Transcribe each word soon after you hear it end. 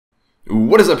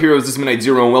What is up, heroes? This is Midnight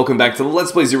Zero, and welcome back to the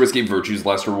Let's Play Zero Escape Virtue's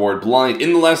Last Reward Blind.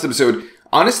 In the last episode,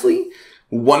 honestly,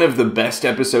 one of the best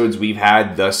episodes we've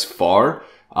had thus far.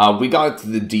 We got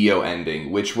the Dio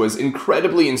ending, which was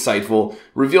incredibly insightful,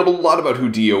 revealed a lot about who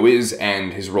Dio is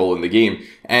and his role in the game.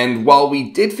 And while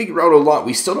we did figure out a lot,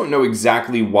 we still don't know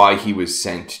exactly why he was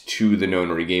sent to the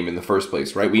Nonary game in the first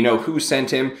place, right? We know who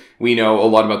sent him, we know a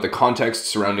lot about the context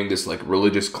surrounding this like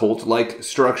religious cult-like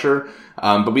structure,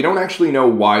 but we don't actually know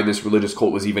why this religious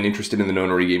cult was even interested in the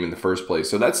Nonary game in the first place.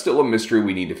 So that's still a mystery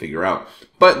we need to figure out.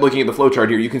 But looking at the flowchart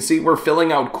here, you can see we're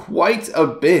filling out quite a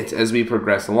bit as we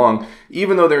progress along,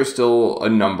 even though there's still a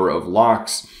number of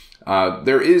locks.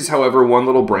 There is, however, one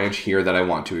little branch here that I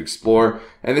want to explore,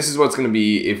 and this is what's going to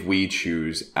be if we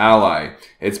choose Ally.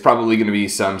 It's probably going to be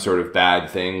some sort of bad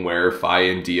thing where Phi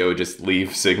and Dio just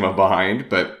leave Sigma behind,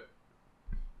 but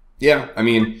yeah, I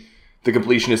mean, the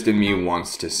completionist in me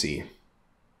wants to see.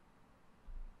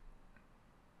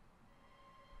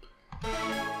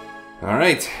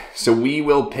 Alright, so we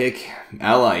will pick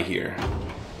Ally here.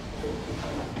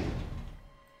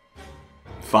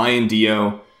 Phi and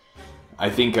Dio. I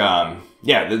think,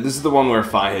 yeah, this is the one where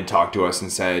Phi had talked to us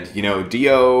and said, you know,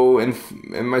 Dio and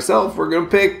myself, we're going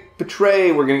to pick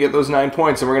Betray, we're going to get those 9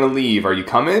 points, and we're going to leave. Are you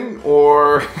coming?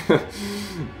 Or...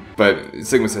 But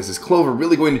Sigma says, is Clover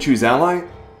really going to choose Ally?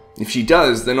 If she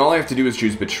does, then all I have to do is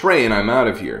choose Betray and I'm out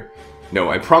of here. No,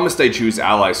 I promised I'd choose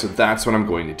Ally, so that's what I'm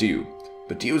going to do.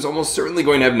 But Dio's almost certainly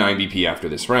going to have 9 BP after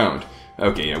this round.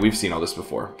 Okay, yeah, we've seen all this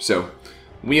before. So,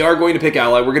 we are going to pick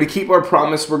Ally. We're going to keep our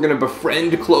promise. We're going to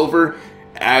befriend Clover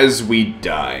as we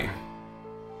die.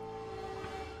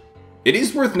 It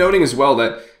is worth noting as well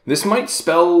that this might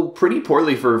spell pretty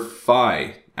poorly for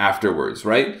Phi afterwards,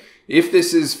 right? If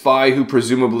this is Phi who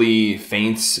presumably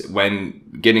faints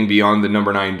when getting beyond the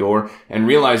number 9 door and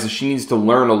realizes she needs to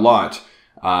learn a lot,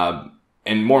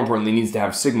 and more importantly needs to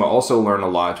have Sigma also learn a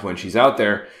lot when she's out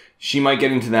there, she might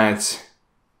get into that,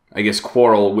 I guess,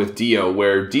 quarrel with Dio,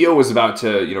 where Dio was about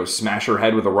to, you know, smash her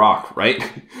head with a rock, right?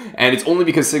 And it's only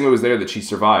because Sigma was there that she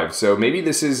survived. So maybe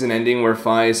this is an ending where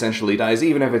Phi essentially dies,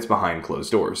 even if it's behind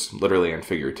closed doors, literally and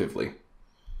figuratively.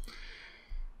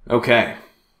 Okay.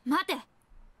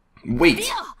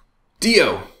 Wait!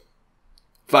 Dio!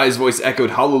 Phi's voice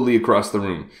echoed hollowly across the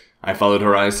room. I followed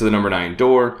her eyes to the number 9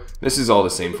 door. This is all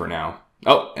the same for now.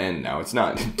 Oh, and now it's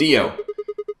not. Dio!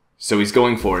 So he's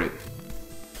going for it.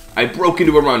 I broke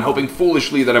into a run, hoping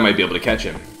foolishly that I might be able to catch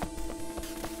him.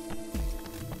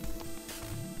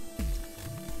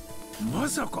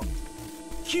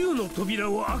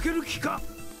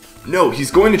 No, he's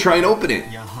going to try and open it.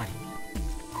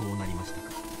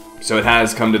 So it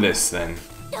has come to this, then.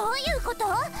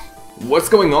 What's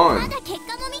going on?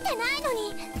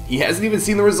 He hasn't even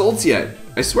seen the results yet.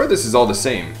 I swear this is all the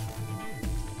same.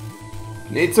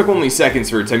 It took only seconds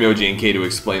for Temyoji and Kei to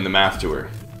explain the math to her.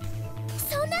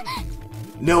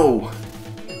 No!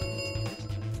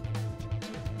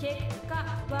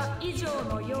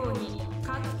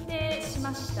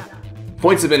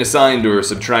 Points have been assigned or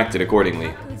subtracted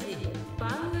accordingly.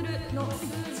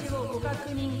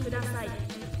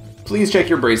 Please check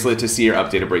your bracelet to see your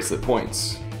updated bracelet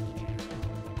points.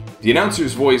 The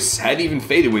announcer's voice hadn't even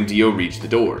faded when Dio reached the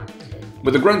door.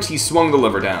 With a grunt, he swung the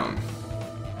lever down.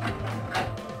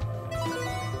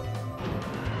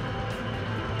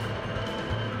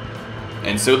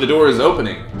 And so the door is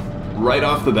opening, right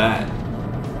off the bat.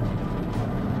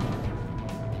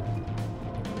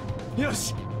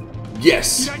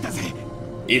 Yes!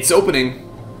 It's opening!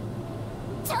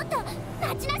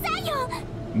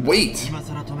 Wait!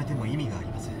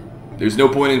 There's no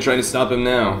point in trying to stop him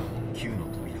now.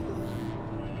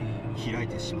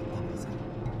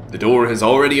 The door has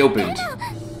already opened,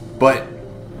 but...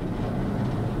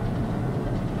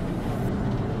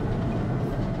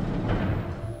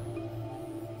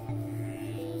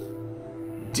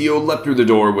 Dio leapt through the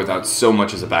door without so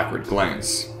much as a backward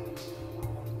glance.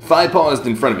 Phi paused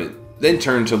in front of it, then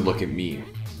turned to look at me.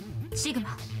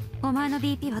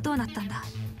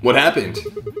 What happened?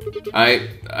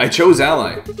 I chose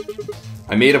Ally.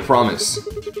 I made a promise.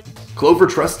 Clover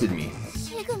trusted me.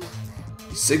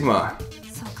 Sigma.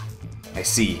 I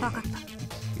see.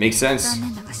 Makes sense.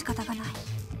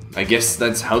 I guess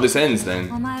that's how this ends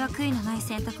then.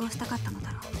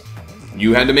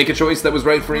 You had to make a choice that was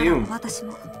right for you.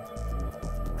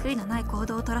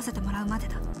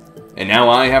 And now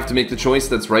I have to make the choice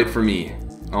that's right for me.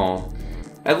 Oh,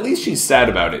 at least she's sad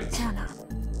about it.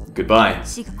 Goodbye,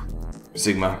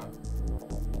 Sigma.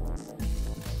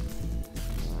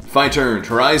 Phi turned,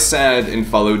 her eyes sad, and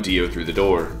followed Dio through the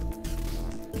door.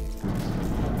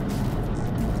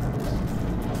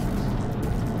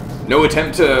 No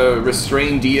attempt to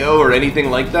restrain Dio or anything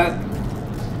like that?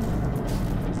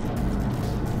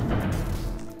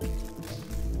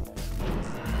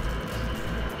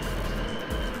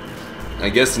 I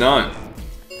guess not.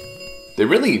 They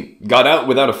really got out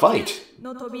without a fight.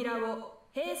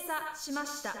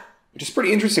 Which is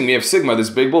pretty interesting. We have Sigma, this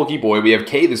big bulky boy. We have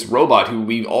K, this robot who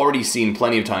we've already seen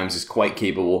plenty of times is quite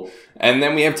capable. And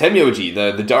then we have Temyoji,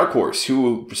 the dark horse,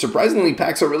 who surprisingly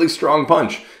packs a really strong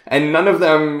punch. And none of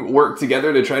them work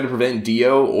together to try to prevent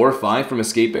Dio or Fi from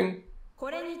escaping.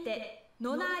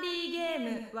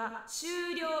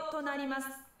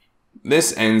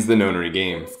 This ends the nonary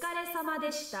game.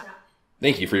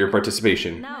 Thank you for your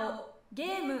participation.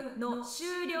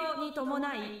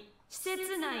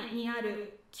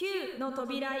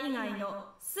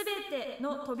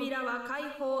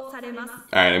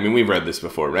 Alright, I mean, we've read this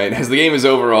before, right? As the game is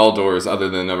over, all doors other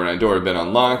than the number 9 door have been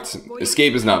unlocked.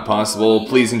 Escape is not possible.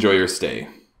 Please enjoy your stay.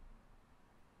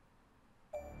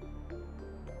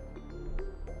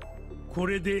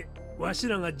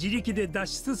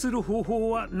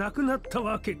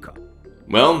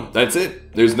 Well, that's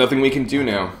it. There's nothing we can do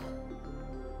now.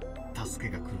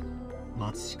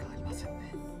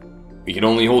 We can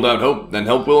only hold out hope, then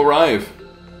help will arrive.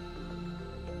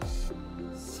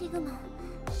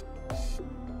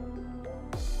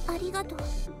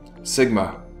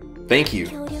 Sigma, thank you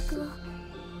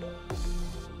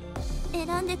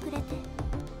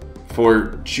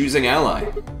for choosing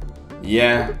ally.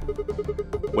 Yeah.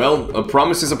 Well, a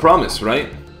promise is a promise,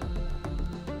 right?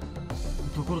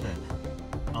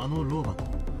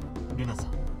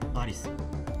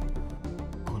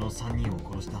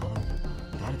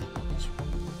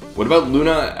 What about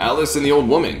Luna, Alice, and the old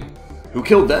woman? Who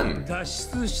killed them?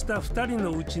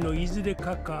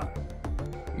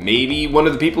 Maybe one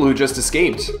of the people who just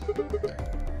escaped.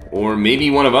 Or maybe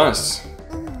one of us.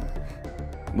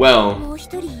 Well,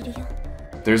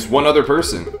 there's one other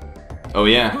person. Oh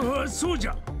yeah.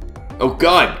 Oh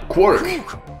god, Quark!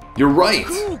 You're right!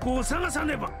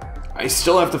 I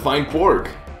still have to find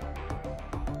Quark.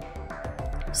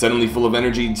 Suddenly full of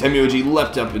energy, Temyoji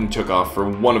leapt up and took off for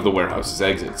one of the warehouse's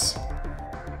exits.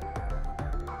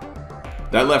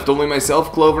 That left only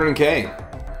myself, Clover, and Kay.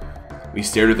 We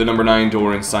stared at the number 9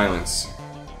 door in silence.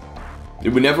 It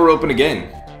would never open again.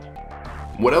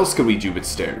 What else could we do but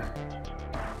stare?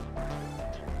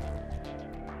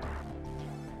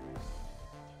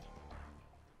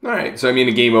 Alright, so I mean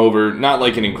a game over, not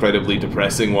like an incredibly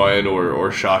depressing one or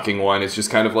shocking one, it's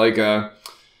just kind of like a...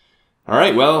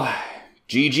 Alright, well,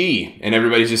 GG, and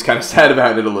everybody's just kind of sad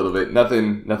about it a little bit,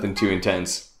 nothing too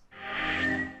intense.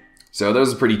 So that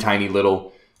was a pretty tiny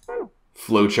little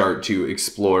flowchart to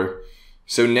explore.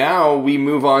 So now we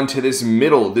move on to this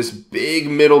big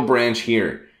middle branch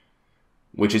here,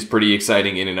 which is pretty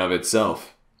exciting in and of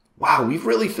itself. Wow, we've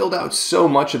really filled out so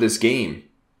much of this game.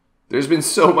 There's been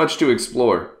so much to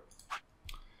explore.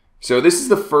 So this is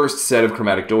the first set of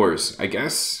chromatic doors, I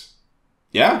guess.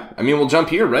 Yeah, I mean, we'll jump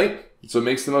here, right? So it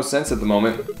makes the most sense at the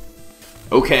moment.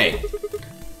 Okay.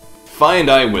 Fi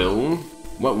and I will...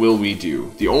 What will we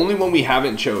do? The only one we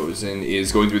haven't chosen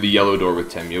is going through the yellow door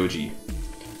with Temyoji.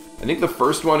 I think the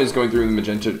first one is going through the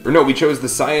magenta... Or no, we chose the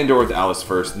cyan door with Alice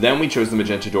first, then we chose the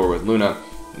magenta door with Luna.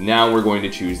 Now we're going to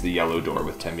choose the yellow door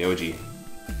with Temyoji.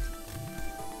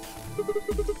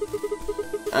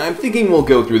 I'm thinking we'll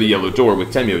go through the yellow door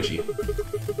with Temyoji.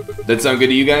 That sound good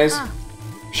to you guys?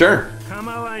 Sure.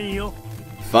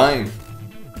 Fine.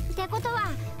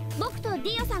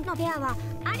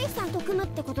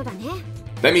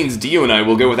 That means Dio and I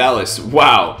will go with Alice.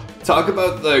 Wow. Talk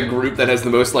about the group that has the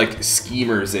most, like,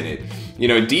 schemers in it. You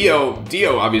know,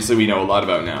 Dio obviously we know a lot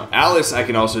about now. Alice I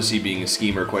can also see being a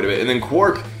schemer quite a bit. And then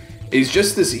Quark is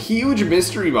just this huge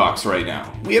mystery box right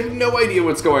now. We have no idea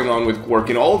what's going on with Quark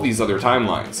in all of these other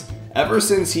timelines. Ever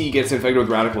since he gets infected with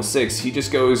Radical 6, he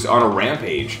just goes on a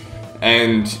rampage.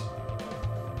 And...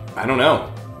 I don't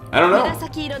know.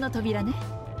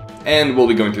 And we'll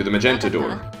be going through the magenta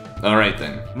door. Alright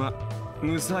then.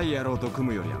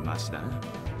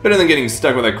 Better than getting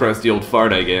stuck with that crusty old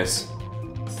fart, I guess.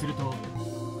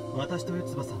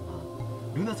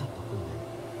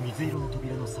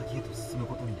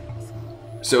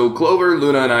 So Clover,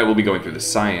 Luna, and I will be going through the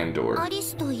cyan door. I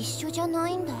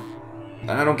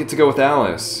don't get to go with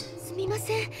Alice.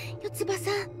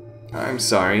 I'm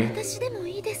sorry.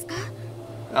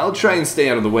 I'll try and stay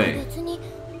out of the way.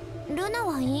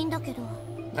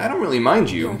 I don't really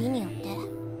mind you.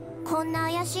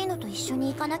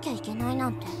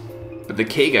 But the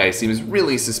K guy seems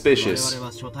really suspicious.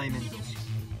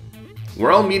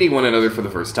 We're all meeting one another for the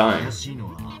first time.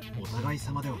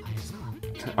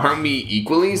 Aren't we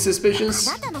equally suspicious?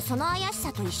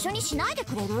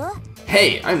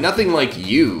 Hey, I'm nothing like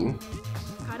you.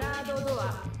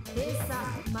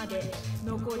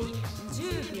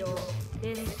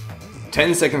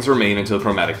 10 seconds remain until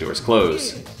chromatic doors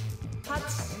close.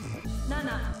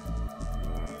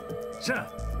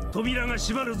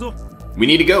 We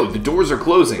need to go. The doors are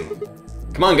closing.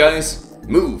 Come on, guys.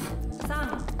 Move.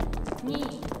 3、2、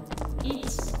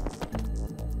1、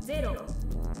0。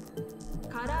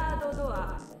カラードド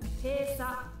ア閉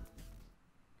鎖。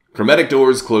 Chromatic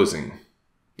doors closing.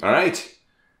 Alright.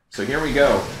 So here we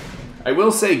go. I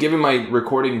will say, given my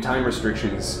recording time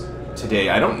restrictions today,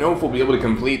 I don't know if we'll be able to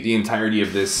complete the entirety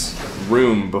of this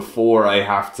room before I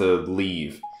have to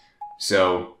leave.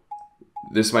 So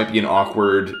this might be an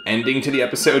awkward ending to the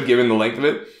episode given the length of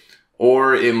it.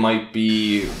 Or it might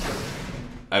be,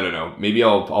 I don't know, maybe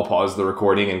I'll pause the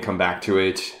recording and come back to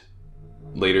it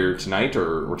later tonight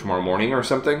or tomorrow morning or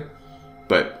something.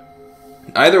 But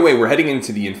either way, we're heading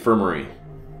into the infirmary,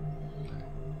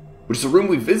 which is a room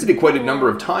we've visited quite a number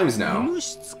of times now.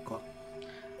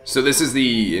 So this is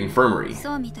the infirmary.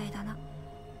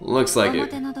 Looks like it.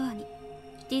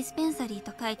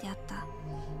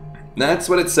 That's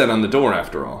what it said on the door,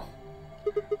 after all.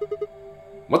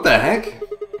 What the heck?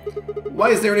 Why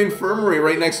is there an infirmary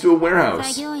right next to a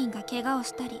warehouse?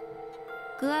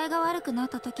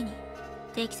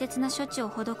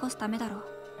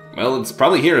 Well, it's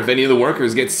probably here if any of the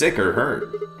workers get sick or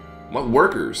hurt. What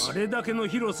workers?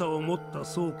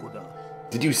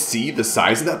 Did you see the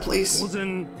size of that place?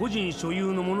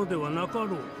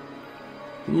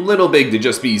 Little big to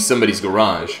just be somebody's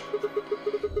garage.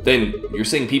 Then, you're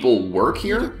saying people work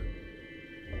here?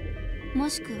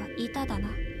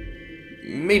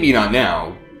 Maybe not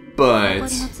now, but...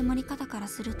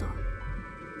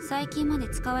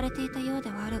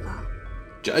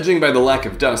 Judging by the lack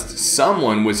of dust,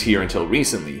 someone was here until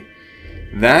recently.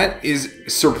 That is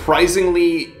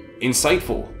surprisingly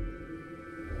insightful.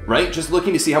 Right? Just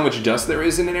looking to see how much dust there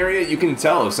is in an area, you can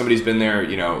tell if somebody's been there,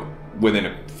 you know, within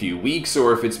a few weeks,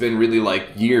 or if it's been really like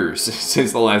years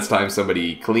since the last time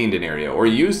somebody cleaned an area or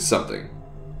used something.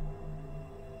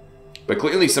 But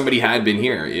clearly somebody had been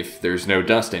here if there's no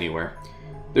dust anywhere.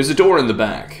 There's a door in the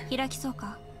back.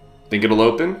 Think it'll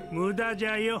open?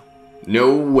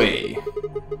 No way.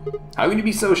 How can you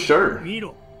be so sure?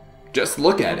 Just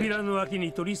look at it.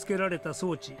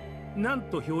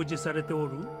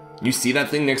 You see that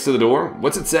thing next to the door?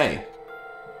 What's it say?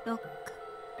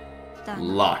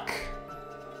 Lock.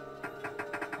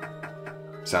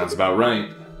 Sounds about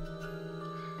right.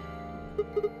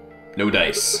 No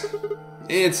dice.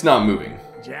 It's not moving.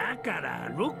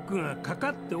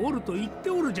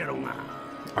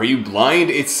 Are you blind?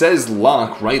 It says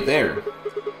lock right there.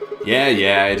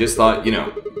 Yeah, I just thought, you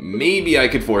know, maybe I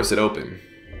could force it open.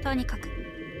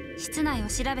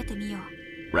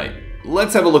 Right.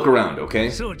 Let's have a look around, okay?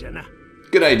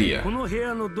 Good idea.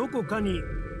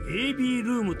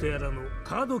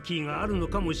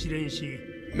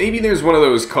 Maybe there's one of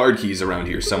those card keys around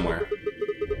here somewhere.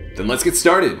 Then let's get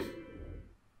started.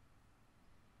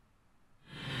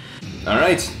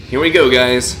 Alright, here we go,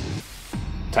 guys.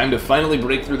 Time to finally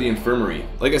break through the infirmary.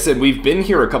 Like I said, we've been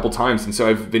here a couple times, and so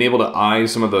I've been able to eye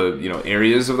some of the, you know,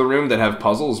 areas of the room that have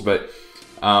puzzles, but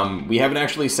we haven't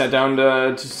actually sat down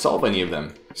to solve any of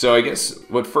them. So I guess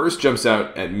what first jumps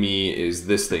out at me is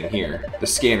this thing here, the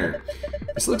scanner.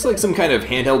 This looks like some kind of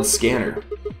handheld scanner.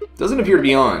 Doesn't appear to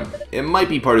be on. It might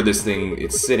be part of this thing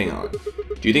it's sitting on.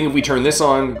 Do you think if we turn this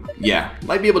on, yeah,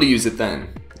 might be able to use it then.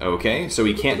 Okay, so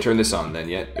we can't turn this on then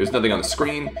yet. There's nothing on the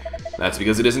screen. That's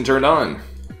because it isn't turned on.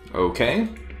 Okay.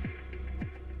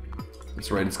 That's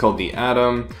right, it's called the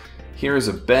Atom. Here's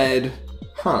a bed.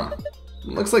 Huh.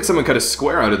 Looks like someone cut a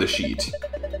square out of the sheet.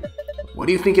 What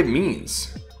do you think it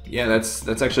means? Yeah, that's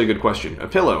actually a good question. A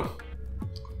pillow.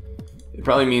 It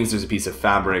probably means there's a piece of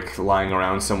fabric lying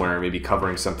around somewhere, maybe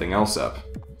covering something else up.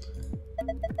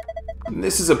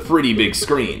 This is a pretty big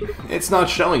screen. It's not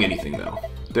showing anything though.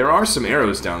 There are some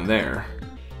arrows down there.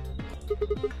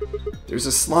 There's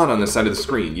a slot on the side of the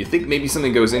screen. You think maybe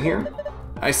something goes in here?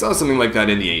 I saw something like that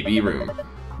in the AB room.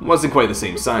 It wasn't quite the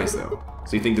same size though.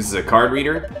 So you think this is a card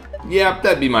reader? Yeah,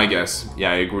 that'd be my guess.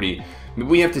 Yeah, I agree. But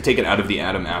we have to take it out of the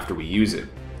Atom after we use it.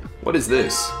 What is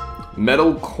this?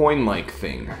 Metal coin-like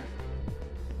thing.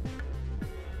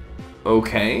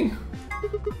 Okay.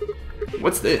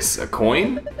 What's this? A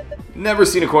coin? Never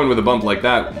seen a coin with a bump like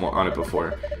that on it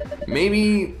before.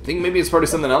 Maybe it's part of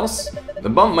something else? The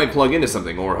bump might plug into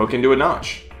something or hook into a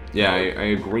notch. Yeah,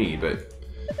 I agree, but...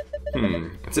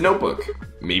 it's a notebook.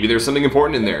 Maybe there's something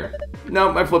important in there.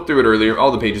 No, I flipped through it earlier.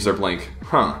 All the pages are blank.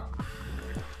 Huh.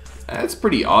 That's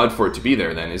pretty odd for it to be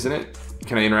there then, isn't it?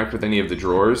 Can I interact with any of the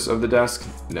drawers of the desk?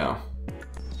 No.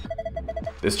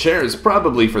 This chair is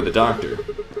probably for the doctor.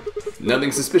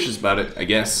 Nothing suspicious about it, I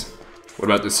guess. What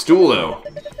about this stool, though?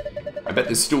 I bet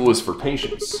this stool is for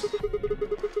patients.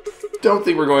 Don't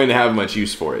think we're going to have much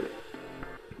use for it.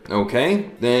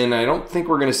 Okay, then I don't think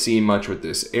we're going to see much with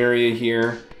this area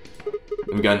here.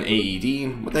 We've got an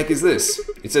AED. What the heck is this?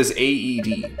 It says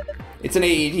AED. It's an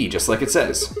AED, just like it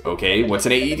says. Okay, what's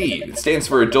an AED? It stands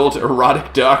for Adult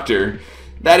Erotic Doctor.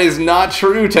 That is not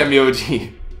true,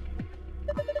 Temyoji.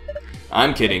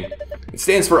 I'm kidding. It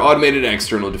stands for Automated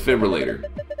External Defibrillator.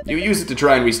 You use it to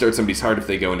try and restart somebody's heart if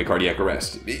they go into cardiac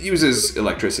arrest. It uses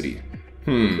electricity.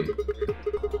 Do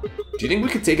you think we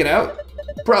could take it out?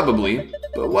 Probably,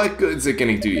 but what good's it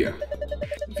gonna do you?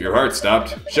 If your heart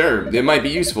stopped, sure, it might be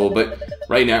useful, but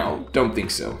right now, don't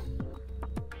think so.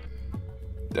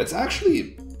 That's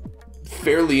actually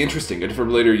fairly interesting. A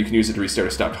defibrillator, you can use it to restart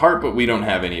a stopped heart, but we don't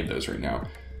have any of those right now.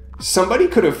 Somebody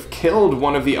could have killed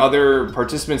one of the other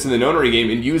participants in the nonary game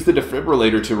and used the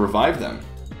defibrillator to revive them.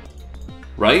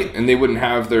 Right? And they wouldn't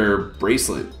have their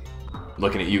bracelet.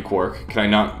 Looking at you, Quark. Can I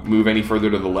not move any further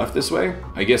to the left this way?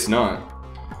 I guess not.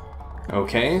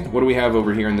 Okay, what do we have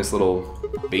over here in this little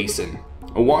basin?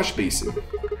 A wash basin.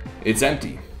 It's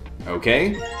empty.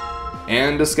 Okay.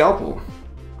 And a scalpel.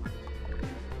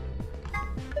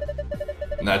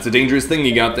 That's a dangerous thing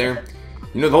you got there.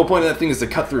 You know, the whole point of that thing is to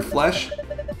cut through flesh.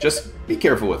 Just be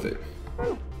careful with it.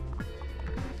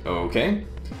 Okay.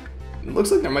 It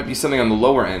looks like there might be something on the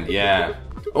lower end. Yeah.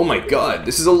 Oh my god,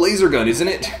 this is a laser gun, isn't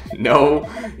it? No,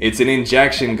 it's an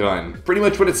injection gun. Pretty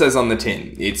much what it says on the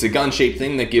tin. It's a gun-shaped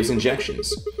thing that gives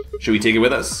injections. Should we take it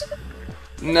with us?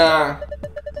 Nah.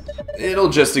 It'll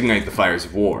just ignite the fires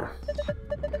of war.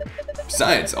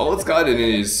 Besides, all it's got in it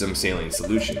is some saline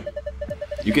solution.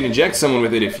 You can inject someone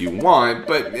with it if you want,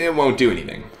 but it won't do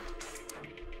anything.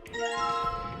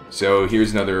 So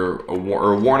here's another a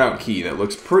worn out key that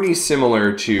looks pretty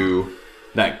similar to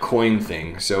that coin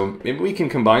thing. So maybe we can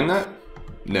combine that?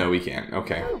 No, we can't.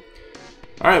 Okay.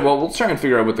 Alright, well, we'll try and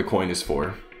figure out what the coin is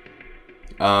for.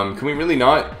 Can we really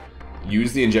not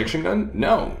use the injection gun?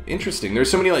 No. Interesting.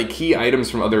 There's so many like key items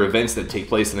from other events that take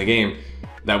place in the game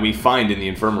that we find in the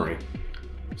infirmary.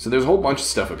 So there's a whole bunch of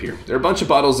stuff up here. There are a bunch of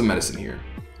bottles of medicine here.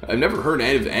 I've never heard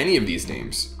of any of these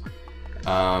names.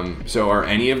 So are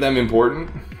any of them important?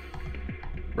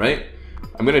 Right?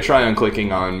 I'm going to try on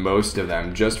clicking on most of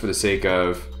them just for the sake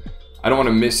of... I don't want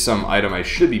to miss some item I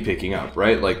should be picking up,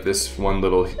 right? Like this one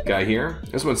little guy here.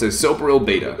 This one says Sopril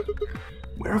Beta.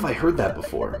 Where have I heard that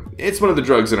before? It's one of the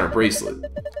drugs in our bracelet.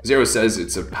 Zero says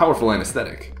it's a powerful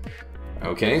anesthetic.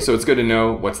 Okay, so it's good to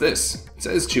know. What's this? It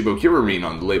says Chubocurarine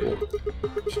on the label.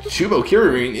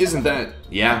 Chubocurarine, isn't that...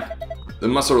 Yeah, the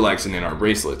muscle relaxant in our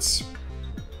bracelets.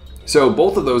 So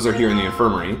both of those are here in the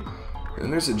infirmary.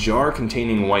 And there's a jar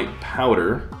containing white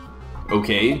powder.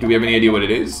 Okay, do we have any idea what it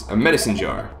is? A medicine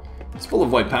jar. It's full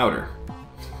of white powder.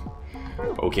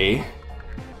 Okay.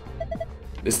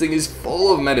 This thing is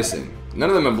full of medicine. None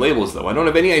of them have labels though. I don't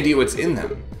have any idea what's in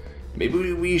them.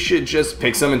 Maybe we should just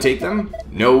pick some and take them?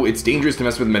 No, it's dangerous to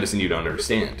mess with medicine you don't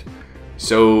understand.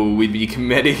 So we'd be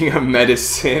committing a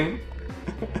medicine?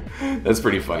 That's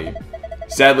pretty funny.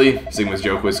 Sadly, Sigma's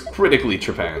joke was critically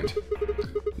trepanned.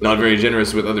 Not very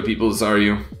generous with other people's, are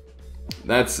you?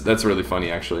 That's really funny,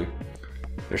 actually.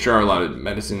 There sure are a lot of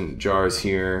medicine jars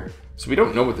here. So we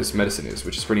don't know what this medicine is,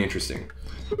 which is pretty interesting.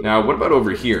 Now, what about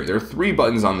over here? There are 3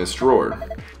 buttons on this drawer.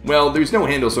 Well, there's no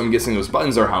handle, so I'm guessing those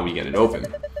buttons are how we get it open.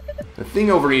 The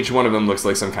thing over each one of them looks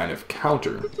like some kind of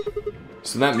counter.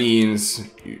 So that means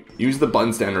you use the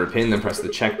buttons to enter a pin, then press the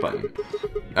check button.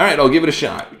 Alright, I'll give it a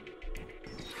shot.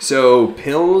 So,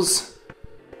 pills,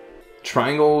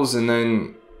 triangles, and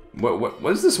then...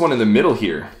 What is this one in the middle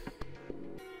here?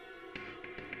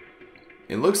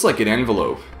 It looks like an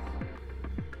envelope.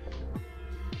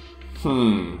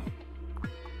 I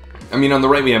mean, on the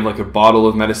right we have like a bottle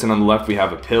of medicine, on the left we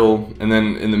have a pill, and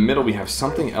then in the middle we have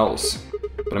something else.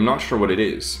 But I'm not sure what it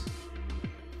is.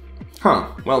 Huh,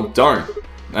 well, darn.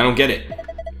 I don't get it.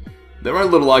 There are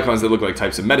little icons that look like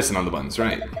types of medicine on the buttons,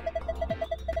 right?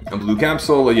 A blue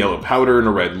capsule, a yellow powder, and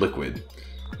a red liquid.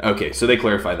 Okay, so they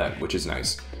clarify that, which is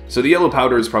nice. So the yellow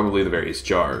powder is probably the various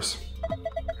jars.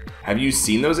 Have you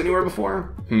seen those anywhere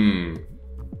before?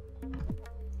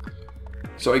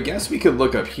 So I guess we could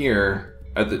look up here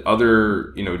at the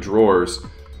other, drawers.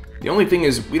 The only thing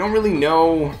is, we don't really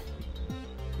know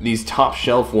these top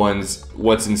shelf ones,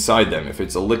 what's inside them. If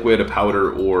it's a liquid, a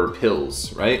powder, or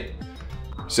pills, right?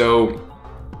 So,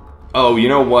 oh, you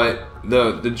know what?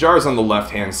 The jars on the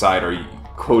left-hand side are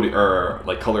coded, or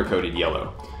like color-coded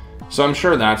yellow. So I'm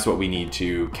sure that's what we need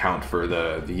to count for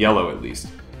the yellow at least.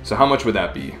 So how much would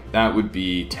that be? That would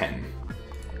be 10.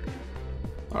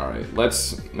 Alright,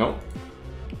 nope.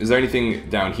 Is there anything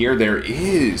down here? There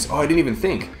is! Oh, I didn't even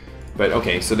think. But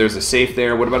okay, so there's a safe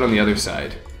there. What about on the other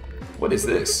side? What is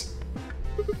this?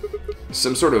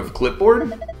 Some sort of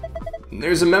clipboard?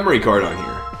 There's a memory card on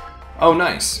here. Oh,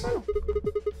 nice.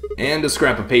 And a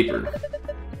scrap of paper.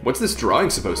 What's this drawing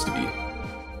supposed to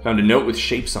be? Found a note with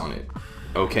shapes on it.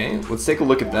 Okay, let's take a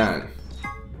look at that.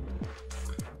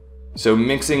 So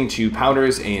mixing two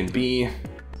powders, A and B,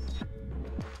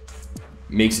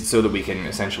 makes it so that we can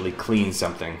essentially clean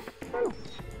something.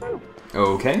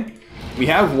 Okay. We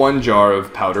have one jar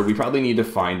of powder. We probably need to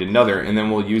find another, and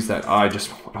then we'll use that. I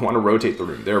want to rotate the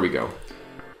room. There we go.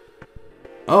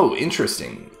 Oh,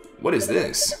 interesting. What is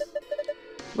this?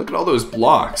 Look at all those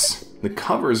blocks. The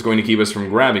cover is going to keep us from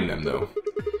grabbing them, though.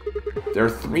 There are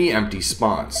 3 empty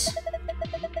spots.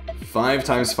 5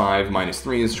 times 5 minus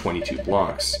 3 is 22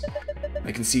 blocks.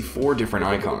 I can see 4 different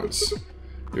icons.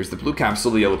 There's the blue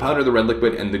capsule, the yellow powder, the red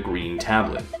liquid, and the green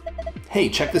tablet. Hey,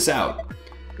 check this out.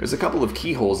 There's a couple of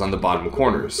keyholes on the bottom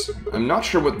corners. I'm not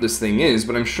sure what this thing is,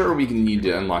 but I'm sure we can need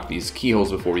to unlock these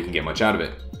keyholes before we can get much out of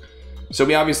it. So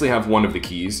we obviously have one of the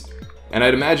keys, and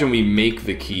I'd imagine we make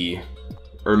the key,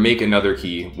 or make another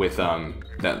key with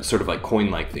that sort of like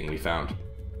coin-like thing we found.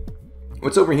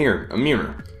 What's over here? A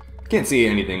mirror. Can't see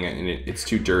anything in it, it's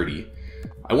too dirty.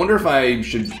 I wonder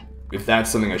if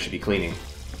that's something I should be cleaning.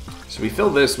 So we fill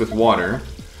this with water.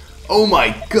 Oh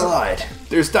my god!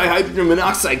 There's dihydrogen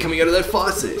monoxide coming out of that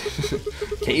faucet!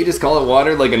 Can't you just call it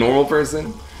water like a normal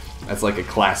person? That's like a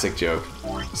classic joke.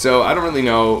 So I don't really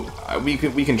know. We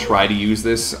can try to use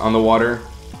this on the water,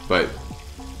 but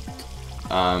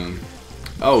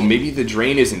oh, maybe the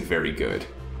drain isn't very good.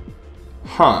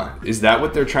 Huh? Is that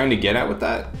what they're trying to get at with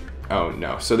that? Oh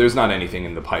no. So there's not anything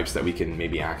in the pipes that we can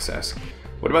maybe access.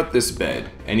 What about this bed?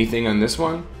 Anything on this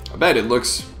one? I bet it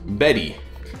looks beddy.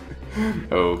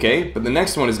 Okay, but the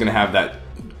next one is going to have that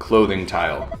clothing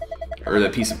tile, or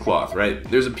that piece of cloth, right?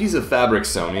 There's a piece of fabric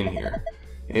sewn in here.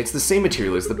 It's the same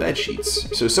material as the bed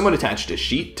sheets. So someone attached a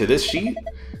sheet to this sheet?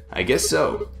 I guess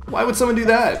so. Why would someone do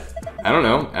that? I don't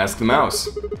know. Ask the mouse.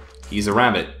 He's a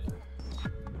rabbit.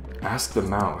 Ask the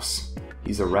mouse.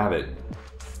 He's a rabbit.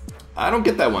 I don't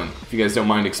get that one, if you guys don't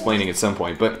mind explaining at some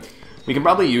point, but we can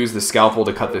probably use the scalpel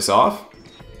to cut this off.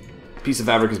 Piece of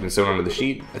fabric has been sewn onto the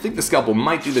sheet. I think the scalpel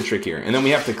might do the trick here, and then we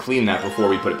have to clean that before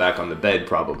we put it back on the bed,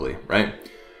 probably, right?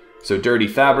 So dirty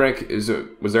fabric,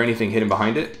 was there anything hidden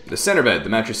behind it? The center bed, the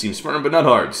mattress seems firm but not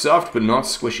hard, soft but not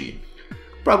squishy.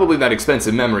 Probably that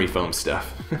expensive memory foam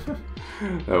stuff.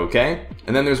 Okay,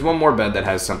 and then there's one more bed that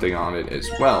has something on it as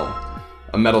well.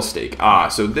 A metal stake. Ah,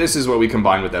 so this is what we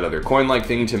combine with that other coin-like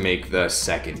thing to make the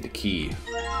second key.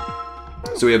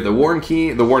 So we have the worn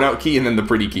key, the worn out key, and then the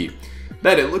pretty key.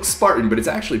 Bet it looks Spartan, but it's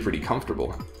actually pretty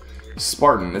comfortable.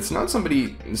 Spartan, it's not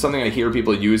something I hear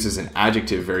people use as an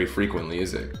adjective very frequently,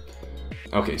 is it?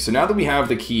 Okay, so now that we have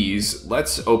the keys,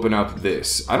 let's open up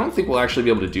this. I don't think we'll actually be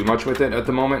able to do much with it at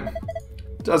the moment.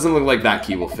 Doesn't look like that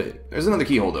key will fit. There's another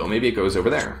keyhole though, maybe it goes over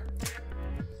there.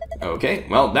 Okay,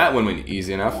 well that one went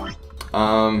easy enough.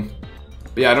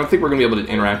 But yeah, I don't think we're gonna be able to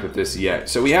interact with this yet.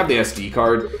 So we have the SD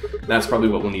card, that's probably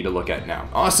what we'll need to look at now.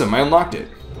 Awesome, I unlocked it.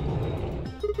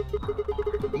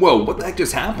 Whoa, what the heck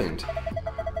just happened?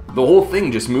 The whole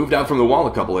thing just moved out from the wall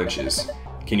a couple inches.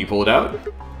 Can you pull it out?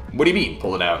 What do you mean,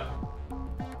 pull it out?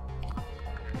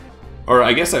 Or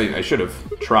I guess I should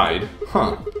have tried.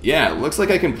 Huh. Yeah, it looks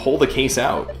like I can pull the case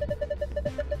out.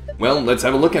 Well, let's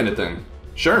have a look at it then.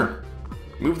 Sure.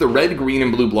 Move the red, green,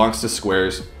 and blue blocks to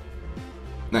squares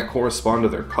that correspond to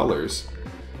their colors.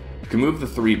 You can move the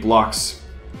 3 blocks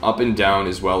up and down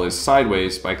as well as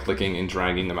sideways by clicking and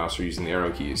dragging the mouse or using the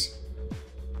arrow keys.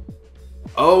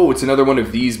 Oh, it's another one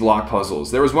of these block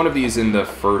puzzles. There was one of these in the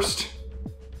first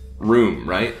room,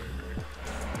 right?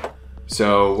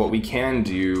 So what we can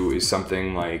do is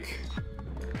something like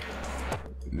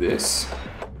this.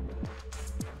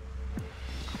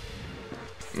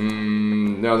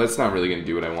 No, that's not really going to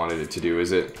do what I wanted it to do,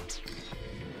 is it?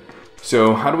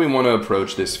 So how do we want to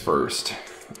approach this first?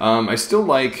 I still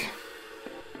like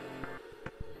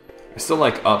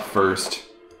up first,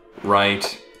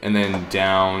 right, and then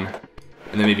down,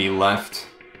 and then maybe left.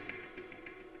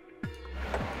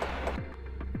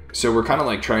 So we're kind of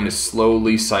like trying to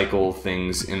slowly cycle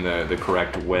things in the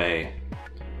correct way.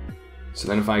 So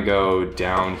then if I go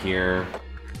down here,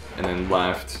 and then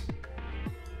left,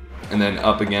 and then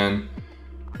up again,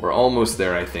 we're almost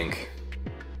there, I think.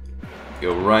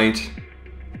 Go right,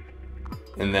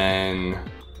 and then,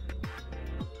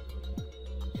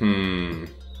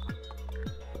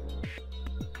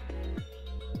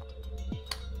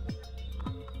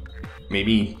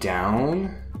 Maybe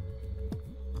down?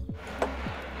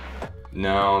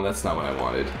 No, that's not what I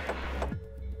wanted.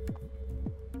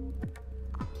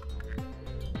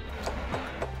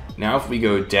 Now if we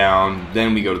go down,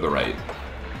 then we go to the right.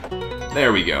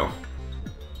 There we go.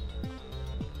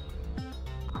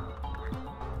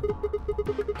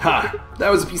 Ha! That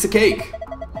was a piece of cake!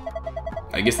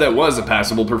 I guess that was a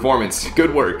passable performance.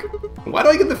 Good work. Why do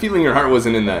I get the feeling your heart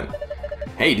wasn't in that?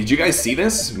 Hey, did you guys see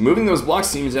this? Moving those blocks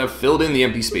seems to have filled in the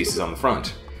empty spaces on the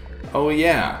front. Oh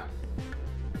yeah.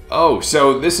 Oh,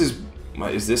 so this is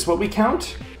this what we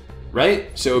count?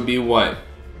 Right? So it would be what?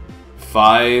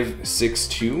 5, 6,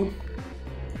 2?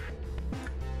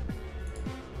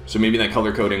 So maybe that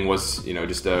color coding was, you know,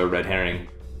 just a red herring.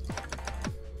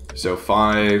 So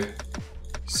 5,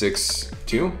 6,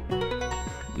 2?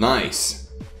 Nice.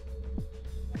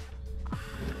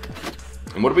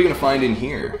 And what are we gonna find in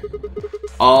here?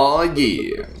 Aw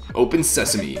yeah, open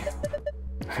sesame.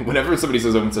 Whenever somebody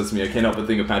says open sesame, I can't help but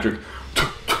think of Patrick.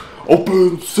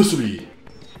 Open sesame!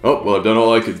 Oh, well, I've done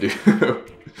all I could do.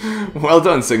 Well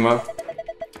done, Sigma.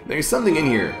 There's something in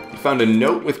here. You found a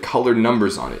note with colored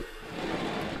numbers on it.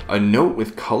 A note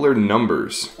with colored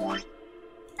numbers.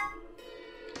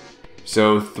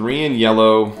 So 3 in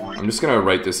yellow. I'm just gonna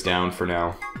write this down for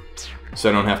now, so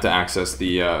I don't have to access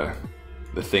the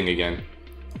thing again.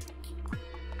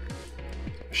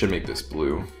 I should make this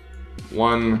blue.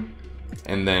 1,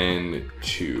 and then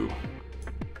 2.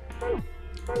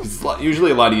 It's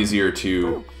usually a lot easier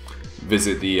to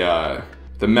visit the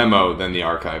memo than the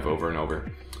archive over and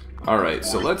over. Alright,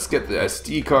 so let's get the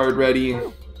SD card ready.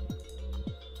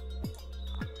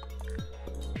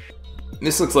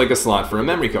 This looks like a slot for a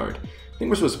memory card. I think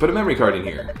we're supposed to put a memory card in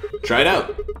here. Try it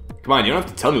out. Come on, you don't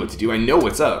have to tell me what to do. I know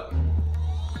what's up.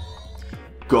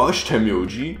 Gosh,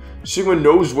 Temyoji. Sigma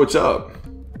knows what's up.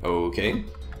 Okay.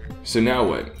 So now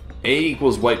what? A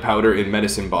equals white powder in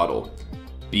medicine bottle.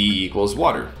 B equals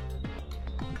water.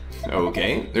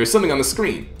 Okay. There's something on the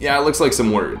screen. Yeah, it looks like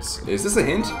some words. Is this a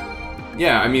hint?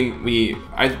 Yeah, I mean,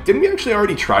 didn't we actually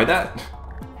already try that?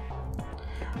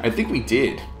 I think we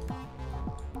did.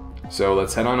 So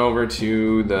let's head on over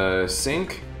to the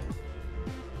sink.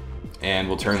 And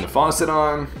we'll turn the faucet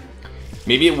on.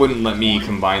 Maybe it wouldn't let me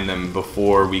combine them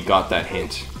before we got that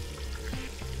hint.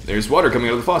 There's water coming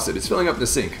out of the faucet. It's filling up the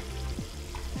sink.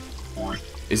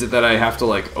 Is it that I have to,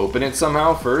 like, open it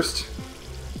somehow first?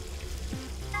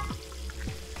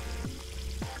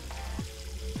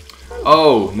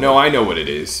 Oh, no, I know what it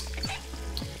is.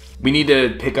 We need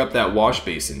to pick up that wash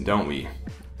basin, don't we?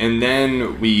 And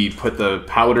then we put the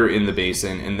powder in the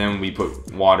basin, and then we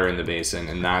put water in the basin,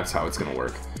 and that's how it's gonna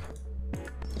work.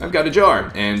 I've got a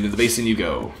jar, and in the basin you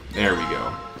go. There we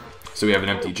go. So we have an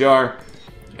empty jar,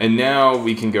 and now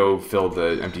we can go fill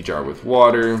the empty jar with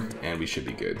water, and we should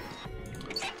be good.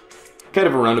 Kind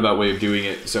of a roundabout way of doing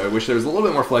it, so I wish there was a little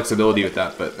bit more flexibility with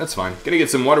that, but that's fine. Gonna get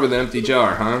some water with an empty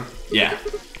jar, huh? Yeah.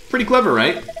 Pretty clever,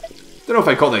 right? Don't know if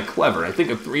I call that clever. I think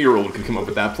a 3-year-old could come up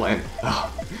with that plan.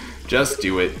 Oh, just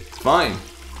do it. It's fine.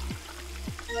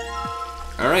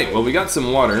 Alright, well, we got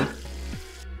some water.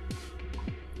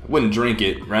 Wouldn't drink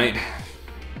it, right?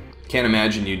 Can't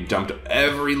imagine you dumped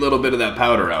every little bit of that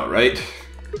powder out, right?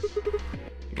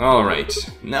 Alright,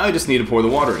 now I just need to pour the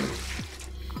water in.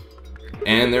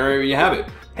 And there you have it.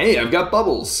 Hey, I've got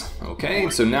bubbles. Okay,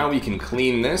 so now we can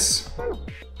clean this.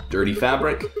 Dirty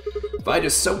fabric. If I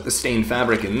just soak the stained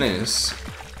fabric in this.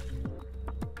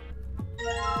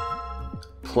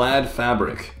 Plaid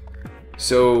fabric.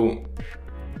 So,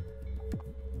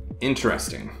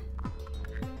 interesting.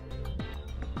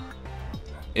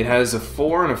 It has a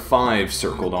 4 and a 5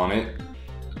 circled on it.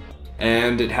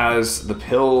 And it has the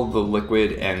pill, the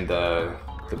liquid, and the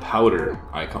powder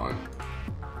icon.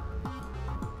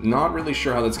 Not really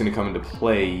sure how that's going to come into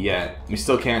play yet. We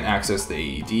still can't access the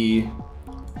AED.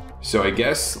 So I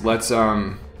guess let's,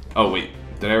 oh wait,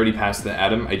 did I already pass the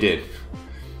atom? I did.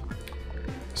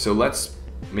 So let's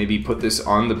maybe put this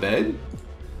on the bed.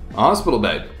 A hospital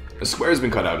bed. A square has been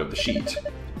cut out of the sheet.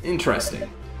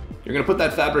 Interesting. You're going to put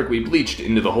that fabric we bleached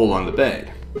into the hole on the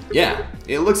bed. Yeah,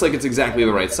 it looks like it's exactly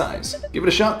the right size. Give it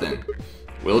a shot then.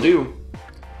 Will do.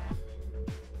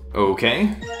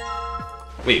 Okay.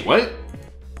 Wait, what?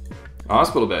 A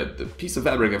hospital bed. The piece of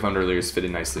fabric I found earlier is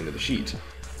fitted nicely into the sheet.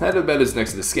 The head of the bed is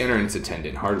next to the scanner and its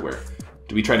attendant hardware.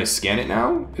 Do we try to scan it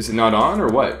now? Is it not on or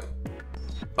what?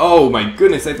 Oh my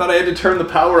goodness, I thought I had to turn the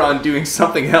power on doing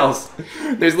something else.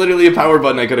 There's literally a power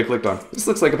button I could have clicked on. This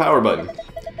looks like a power button.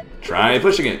 Try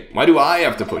pushing it. Why do I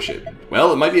have to push it?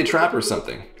 Well, it might be a trap or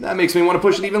something. That makes me want to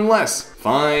push it even less.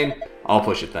 Fine, I'll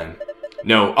push it then.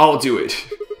 No, I'll do it.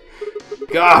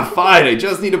 God, fine, I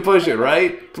just need to push it,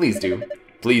 right? Please do.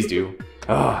 Please do.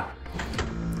 I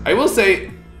will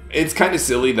say, it's kind of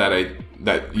silly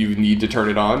that you need to turn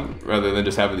it on rather than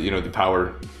just have, you know, the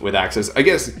power with access. I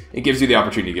guess it gives you the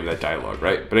opportunity to give that dialogue,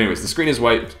 right? But anyways, the screen is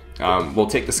wiped. We'll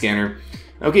take the scanner.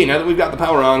 Okay, now that we've got the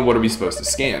power on, what are we supposed to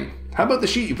scan? How about the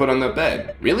sheet you put on the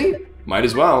bed? Really? Might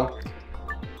as well.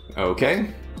 Okay.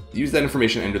 Use that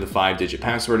information, enter the 5-digit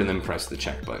password, and then press the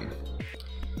check button.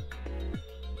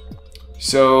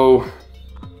 So...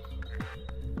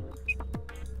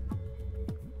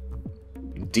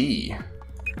 D.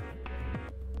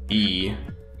 E.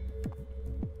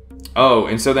 Oh,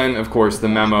 and so then, of course, the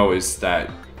memo is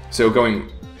that... So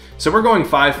we're going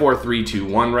 5, 4, 3, 2,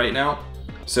 1 right now.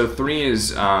 So 3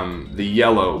 is the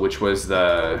yellow, which was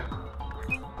the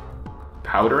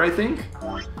powder, I think.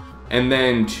 And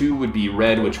then 2 would be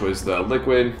red, which was the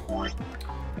liquid.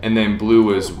 And then blue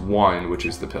was 1, which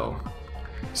is the pill.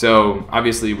 So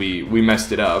obviously we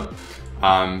messed it up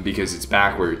because it's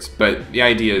backwards. But the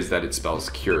idea is that it spells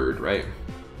cured, right?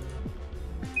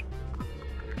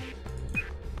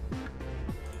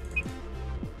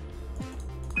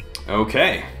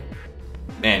 Okay.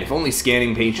 Man, if only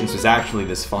scanning patients was actually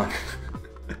this fun.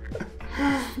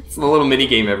 It's a little mini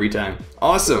game every time.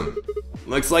 Awesome.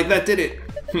 Looks like that did it.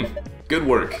 Good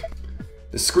work.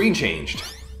 The screen changed.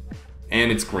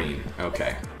 And it's green.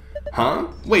 Okay. Huh?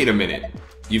 Wait a minute.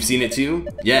 You've seen it too?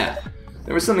 Yeah.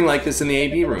 There was something like this in the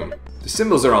AB room. The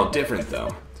symbols are all different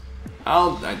though.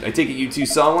 I take it you two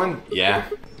saw one? Yeah.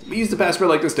 We used a password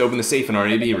like this to open the safe in our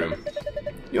AB room.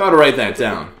 You ought to write that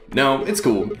down. No, it's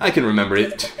cool. I can remember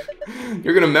it.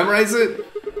 You're gonna memorize it?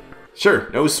 Sure,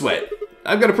 no sweat.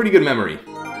 I've got a pretty good memory.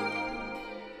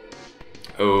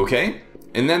 Okay.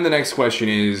 And then the next question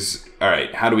is,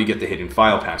 alright, how do we get the hidden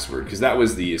file password? Because that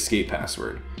was the escape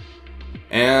password.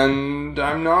 And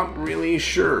I'm not really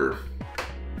sure.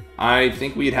 I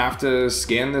think we'd have to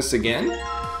scan this again.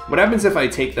 What happens if I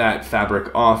take that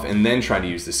fabric off and then try to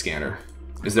use the scanner?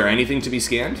 Is there anything to be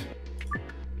scanned?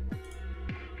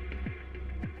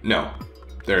 No,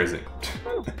 there isn't.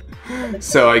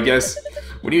 So I guess,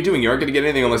 what are you doing? You aren't going to get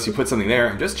anything unless you put something there.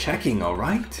 I'm just checking,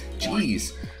 alright?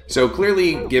 Jeez. So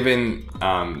clearly, given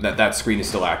that screen is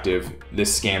still active,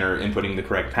 this scanner inputting the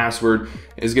correct password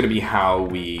is going to be how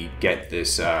we get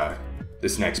this,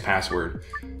 this next password.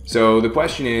 So the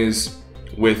question is,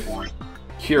 with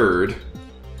cured,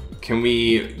 can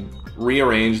we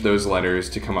rearrange those letters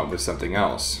to come up with something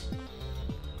else?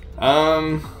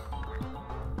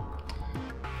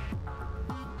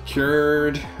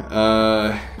 Cured,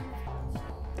 I'm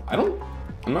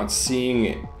not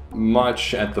seeing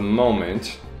much at the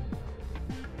moment.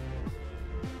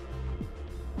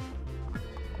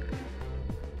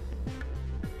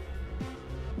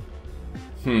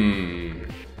 Do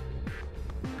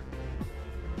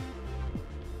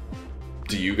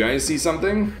you guys see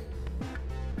something?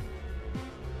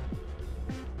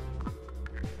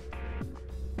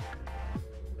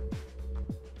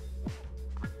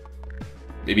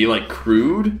 Maybe like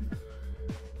crude?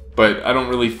 But I don't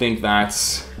really think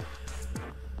that's...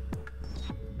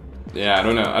 Yeah, I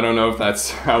don't know. I don't know if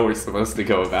that's how we're supposed to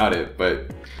go about it,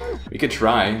 but we could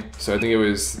try. So I think it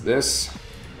was this,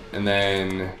 and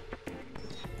then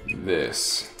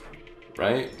this,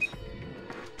 right?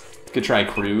 Could try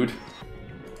crude,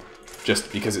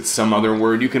 just because it's some other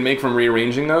word you can make from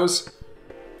rearranging those.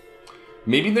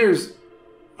 Maybe there's...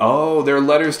 Oh, there are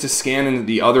letters to scan in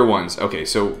the other ones. Okay,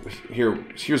 so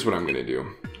here's what I'm gonna do.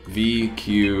 V,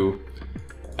 Q,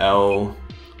 L,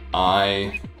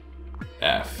 I,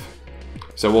 F.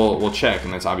 So we'll check,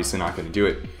 and that's obviously not gonna do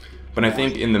it. But I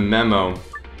think in the memo,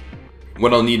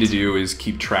 what I'll need to do is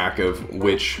keep track of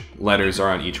which letters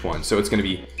are on each one. So it's gonna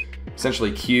be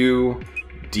essentially Q,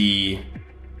 D,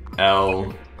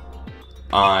 L,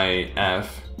 I,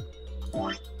 F.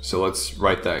 So let's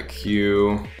write that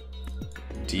Q,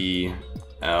 D,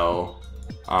 L,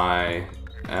 I,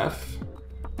 F.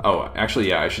 Oh, actually,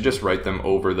 yeah, I should just write them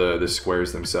over the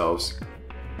squares themselves.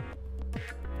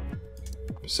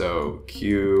 So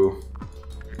Q,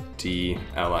 D,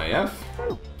 L, I, F. I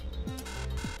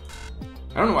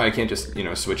don't know why I can't just, you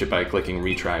know, switch it by clicking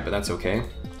retry, but that's okay.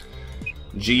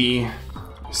 G,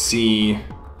 C,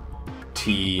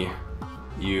 T,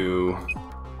 U,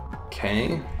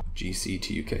 K. G, C,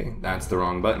 T, U, K. That's the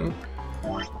wrong button.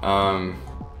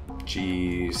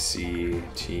 G, C,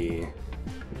 T,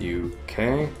 U,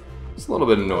 K. It's a little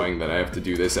bit annoying that I have to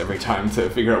do this every time to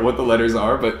figure out what the letters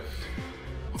are, but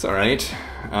it's alright.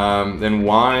 Then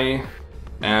Y,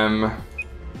 M,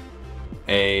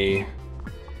 A,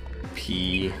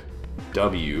 P,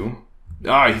 W,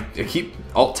 I keep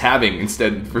alt-tabbing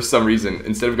instead for some reason,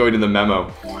 instead of going to the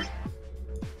memo.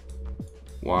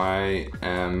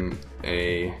 Y-M-A-P-W.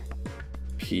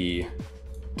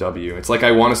 It's like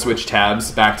I want to switch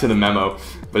tabs back to the memo,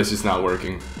 but it's just not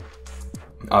working.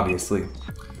 Obviously.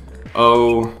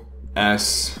 O-S-H-E-X.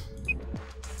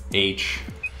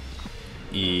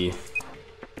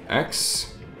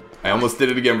 I almost did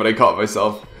it again, but I caught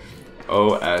myself.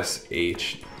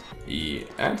 O-S-H-E-X.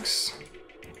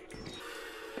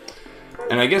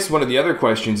 And I guess one of the other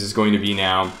questions is going to be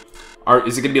now,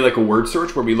 is it going to be like a word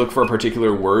search where we look for a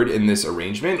particular word in this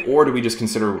arrangement, or do we just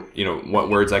consider, you know, what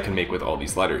words I can make with all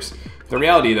these letters? The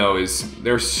reality, though, is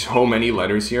there's so many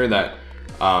letters here that,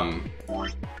 I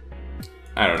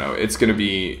don't know, it's got to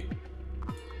be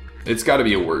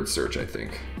a word search, I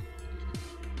think.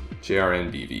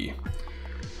 JRNBV.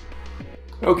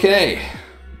 Okay,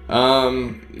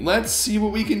 let's see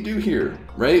what we can do here,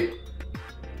 right?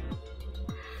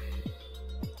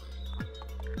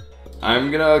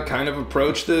 I'm gonna kind of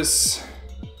approach this.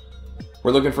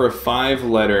 We're looking for a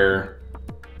 5-letter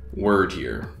word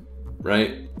here,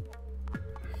 right?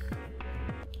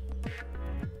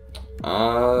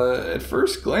 At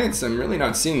first glance, I'm really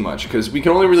not seeing much, because we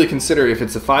can only really consider if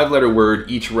it's a 5-letter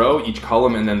word, each row, each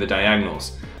column, and then the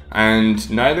diagonals. And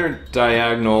neither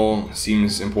diagonal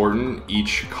seems important.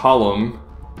 Each column,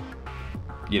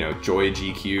 you know, Joy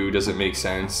GQ doesn't make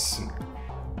sense.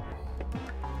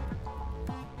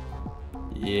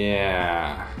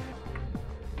 Yeah.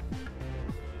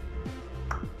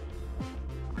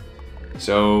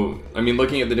 So, I mean,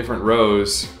 looking at the different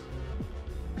rows,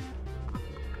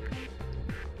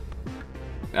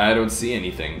 I don't see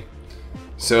anything.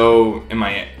 So, am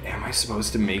I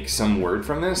supposed to make some word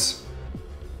from this?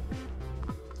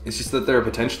 It's just that there are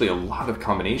potentially a lot of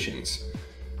combinations.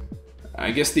 I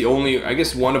guess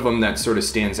one of them that sort of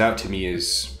stands out to me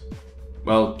is,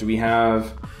 well, do we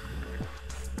have,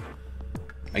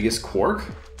 I guess quark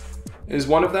is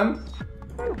one of them.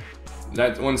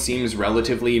 That one seems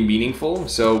relatively meaningful,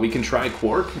 so we can try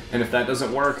quark, and if that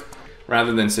doesn't work,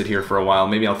 rather than sit here for a while,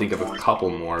 maybe I'll think of a couple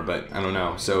more, but I don't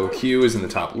know. So Q is in the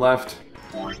top left,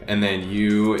 and then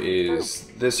U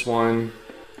is this one,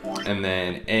 and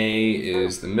then A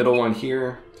is the middle one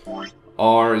here.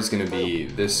 R is going to be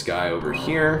this guy over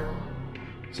here.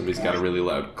 Somebody's got a really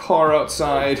loud car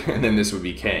outside, and then this would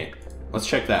be K. Let's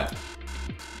check that.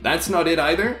 That's not it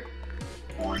either?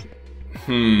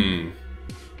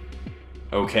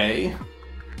 Okay.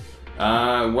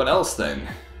 What else then?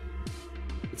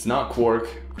 It's not quark.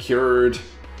 Cured.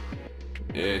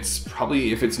 It's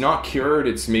probably, if it's not cured,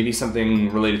 it's maybe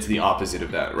something related to the opposite of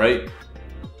that, right?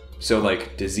 So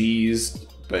like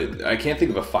diseased, but I can't think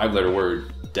of a 5-letter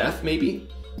word. Death, maybe?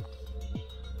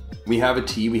 We have a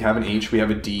T, we have an H, we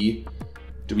have a D.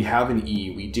 Do we have an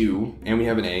E? We do, and we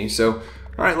have an A. So,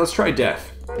 all right, let's try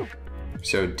death.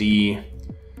 So D,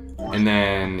 and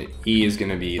then E is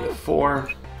gonna be the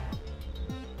 4.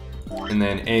 And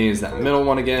then A is that middle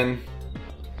one again.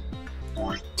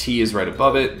 T is right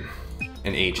above it,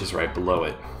 and H is right below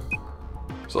it.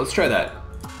 So let's try that.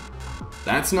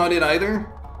 That's not it either?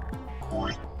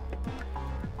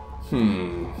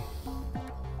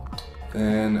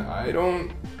 Then I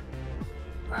don't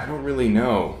really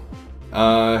know.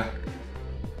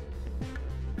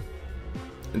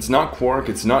 It's not quark,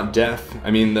 it's not death.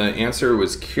 I mean, the answer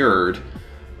was cured.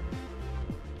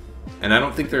 And I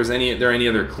don't think there are any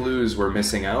other clues we're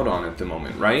missing out on at the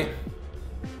moment, right?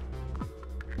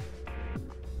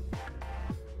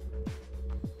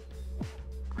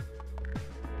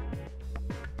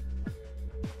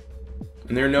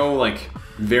 And there are no, like,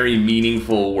 very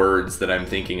meaningful words that I'm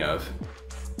thinking of.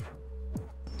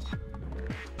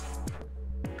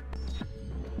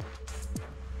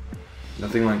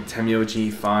 Nothing like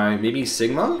Temyoji, Phi, maybe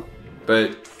Sigma?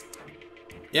 But,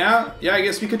 yeah, I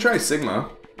guess we could try Sigma.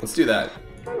 Let's do that.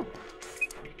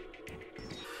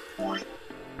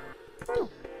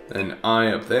 Then I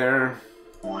up there.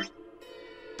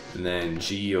 And then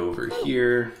G over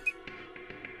here.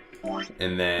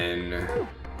 And then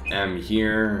M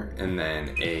here. And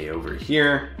then A over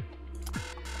here.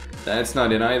 That's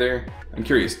not it either. I'm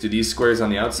curious, do these squares on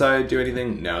the outside do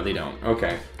anything? No, they don't.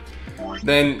 Okay.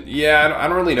 Then, yeah, I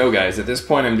don't really know, guys. At this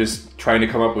point, I'm just trying to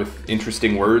come up with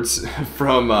interesting words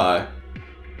from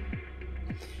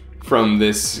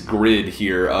this grid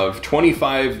here of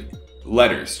 25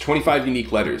 letters, 25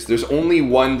 unique letters. There's only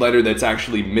one letter that's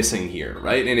actually missing here,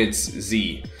 right? And it's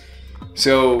Z.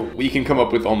 So we can come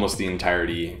up with almost the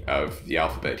entirety of the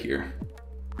alphabet here.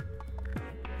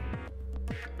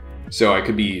 So I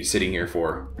could be sitting here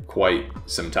for quite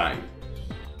some time.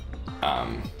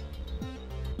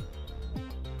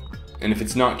 And if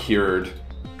it's not cured,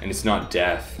 and it's not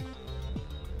death...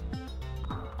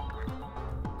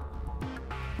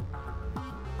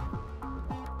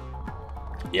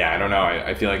 Yeah, I don't know.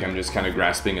 I feel like I'm just kind of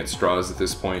grasping at straws at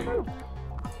this point.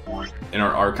 In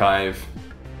our archive,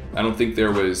 I don't think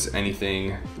there was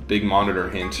anything... The big monitor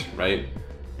hint, right?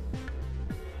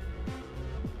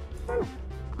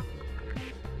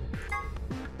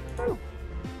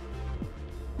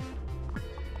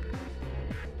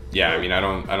 Yeah, I mean, I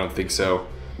don't think so.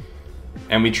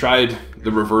 And we tried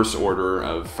the reverse order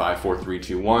of 5, 4, 3,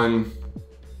 2, 1.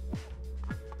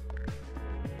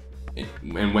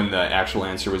 And when the actual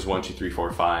answer was 1, 2, 3,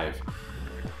 4, 5.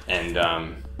 And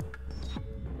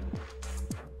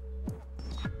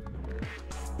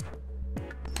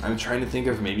I'm trying to think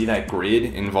of maybe that grid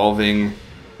involving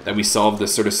that we solved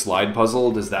this sort of slide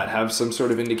puzzle. Does that have some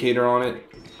sort of indicator on it?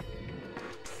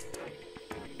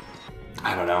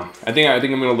 I don't know. I think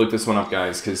I'm gonna look this one up,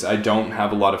 guys, because I don't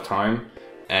have a lot of time,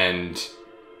 and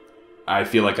I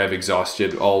feel like I've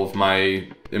exhausted all of my,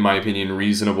 in my opinion,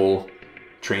 reasonable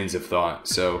trains of thought.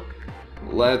 So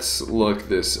let's look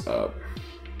this up.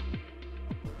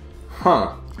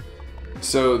 Huh.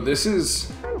 So this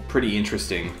is pretty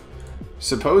interesting.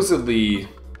 Supposedly,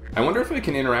 I wonder if I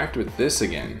can interact with this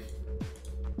again.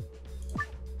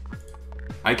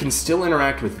 I can still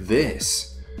interact with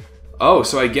this. Oh,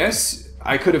 so I guess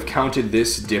I could have counted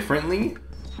this differently.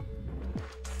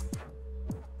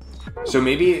 So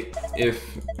maybe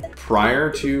if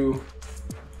prior to...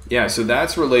 Yeah, so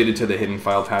that's related to the hidden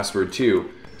file password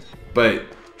too. But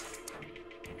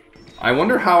I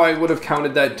wonder how I would have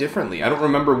counted that differently. I don't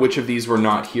remember which of these were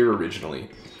not here originally.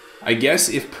 I guess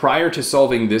if prior to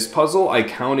solving this puzzle, I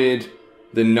counted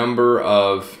the number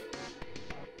of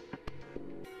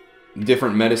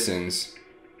different medicines.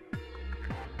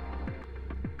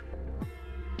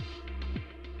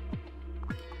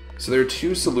 So there are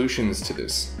two solutions to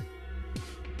this.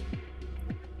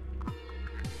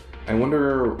 I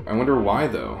wonder why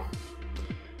though.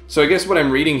 So I guess what I'm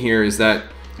reading here is that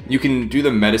you can do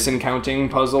the medicine counting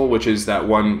puzzle, which is that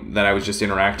one that I was just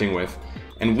interacting with.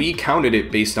 And we counted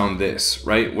it based on this,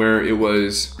 right? Where it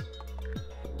was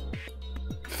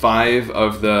 5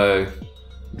 of the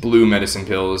blue medicine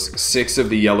pills, 6 of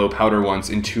the yellow powder ones,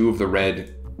 and 2 of the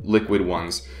red liquid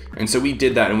ones. And so we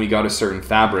did that and we got a certain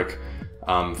fabric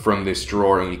from this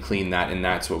drawer and we cleaned that, and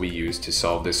that's what we used to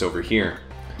solve this over here.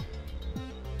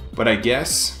 But I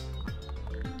guess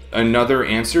another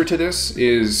answer to this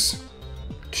is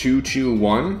 2, 2,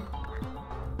 1.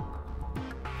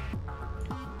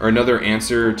 Or another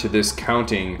answer to this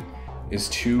counting is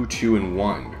 2, 2, and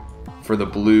 1 for the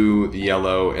blue, the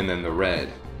yellow, and then the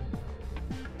red.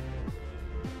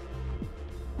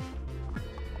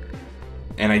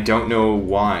 And I don't know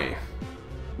why.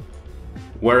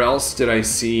 Where else did I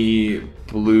see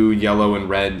blue, yellow, and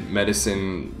red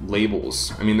medicine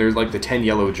labels? I mean, there's like the 10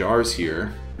 yellow jars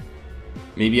here.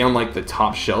 Maybe on like the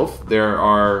top shelf, there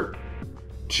are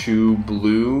 2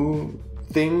 blue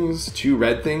things, 2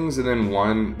 red things, and then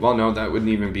 1... Well, no, that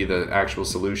wouldn't even be the actual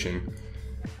solution.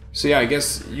 So yeah, I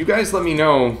guess you guys let me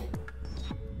know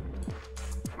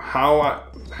how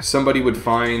somebody would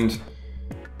find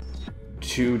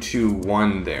 2, 2,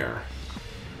 1 there.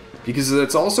 Because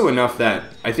that's also enough that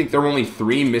I think there were only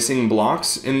 3 missing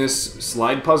blocks in this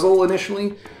slide puzzle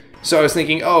initially. So I was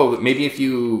thinking, oh, maybe if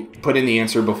you put in the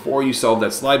answer before you solve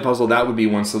that slide puzzle, that would be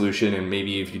one solution, and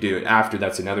maybe if you do it after,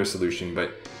 that's another solution,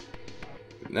 but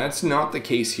that's not the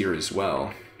case here as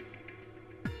well.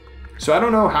 So I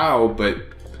don't know how, but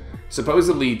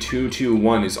supposedly 2, 2,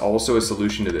 1 is also a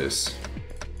solution to this.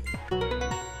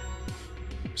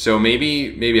 So maybe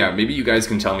you guys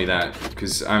can tell me that,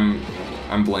 because I'm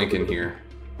blanking here.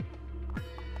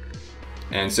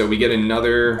 And so we get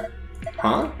another...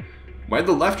 Huh? Why'd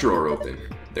the left drawer open?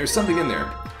 There's something in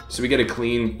there. So we get a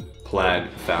clean plaid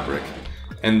fabric.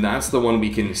 And that's the one we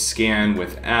can scan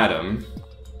with Adam.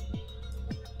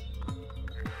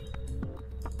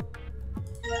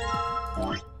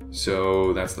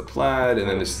 So that's the plaid, and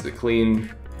then this is the clean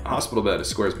hospital bed. A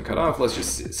square has been cut off. Let's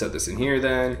just set this in here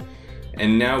then.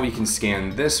 And now we can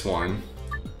scan this one.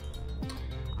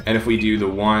 And if we do the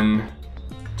 1,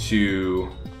 2,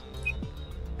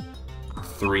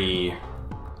 3,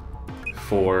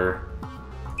 4,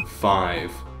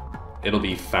 5, it'll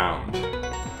be found.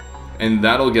 And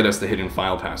that'll get us the hidden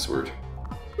file password.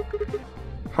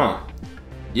 Huh.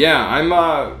 Yeah,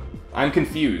 I'm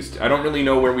confused. I don't really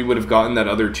know where we would have gotten that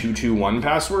other 221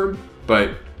 password,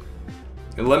 but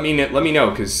let me know,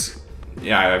 because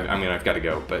yeah, I mean, I've got to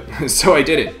go, but so I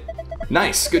did it.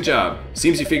 Nice, good job.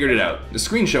 Seems you figured it out. The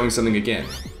screen's showing something again.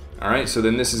 All right, so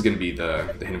then this is going to be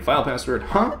the hidden file password.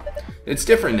 Huh? It's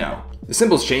different now. The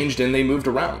symbols changed and they moved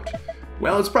around.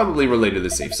 Well, it's probably related to the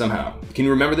safe somehow. Can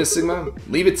you remember this, Sigma?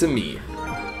 Leave it to me.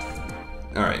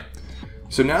 Alright.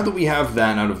 So now that we have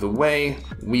that out of the way,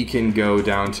 we can go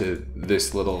down to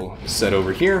this little set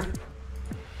over here.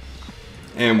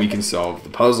 And we can solve the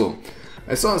puzzle.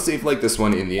 I saw a safe like this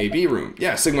one in the AB room.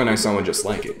 Yeah, Sigma and I saw one just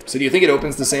like it. So do you think it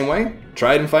opens the same way?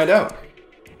 Try it and find out.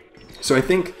 So I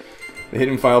think the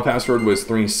hidden file password was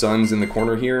 3 suns in the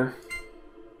corner here.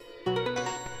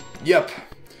 Yep.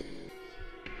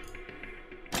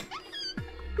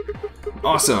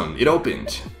 Awesome, it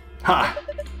opened. Ha!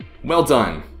 Well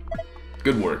done.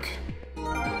 Good work.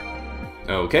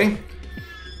 Okay.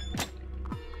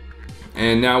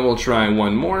 And now we'll try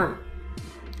one more.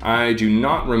 I do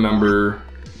not remember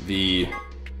the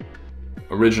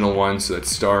original one, so that's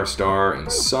star, star,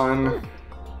 and sun.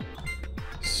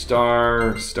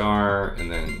 Star, star,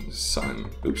 and then sun.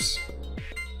 Oops.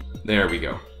 There we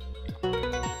go.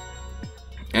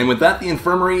 And with that, the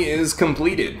infirmary is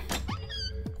completed.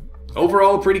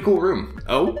 Overall, a pretty cool room.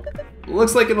 Oh,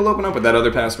 looks like it'll open up with that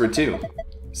other password too.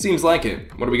 Seems like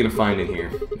it. What are we gonna find in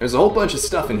here? There's a whole bunch of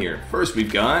stuff in here. First,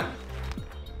 we've got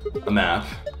a map.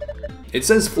 It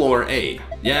says floor A.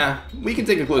 Yeah, we can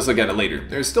take a close look at it later.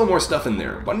 There's still more stuff in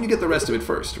there. Why don't you get the rest of it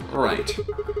first? Right.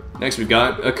 Next we've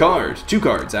got a card. 2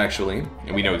 cards, actually.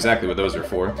 And we know exactly what those are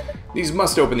for. These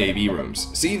must open the AB rooms.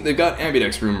 See, they've got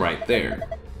Ambidex room right there.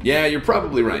 Yeah, you're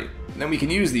probably right. Then we can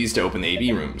use these to open the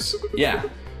AB rooms. Yeah.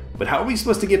 But how are we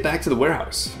supposed to get back to the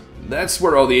warehouse? That's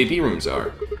where all the AB rooms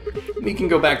are. We can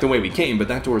go back the way we came, but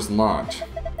that door's locked.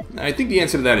 I think the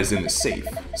answer to that is in the safe.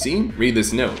 See? Read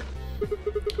this note.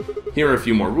 Here are a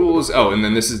few more rules. Oh, and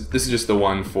then this is just the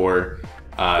one for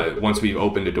once we've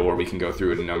opened a door, we can go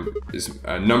through it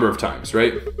a number of times,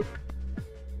 right?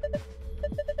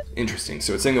 Interesting.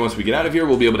 So it's saying that once we get out of here,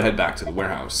 we'll be able to head back to the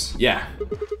warehouse. Yeah.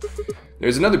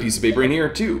 There's another piece of paper in here,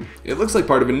 too. It looks like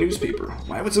part of a newspaper.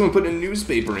 Why would someone put a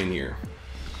newspaper in here?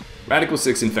 Radical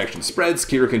 6 infection spreads.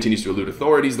 Kira continues to elude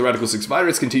authorities. The Radical 6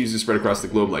 virus continues to spread across the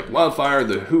globe like wildfire.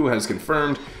 The WHO has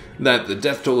confirmed that the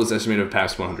death toll is estimated to have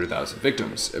passed 100,000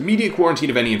 victims. Immediate quarantine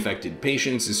of any infected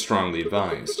patients is strongly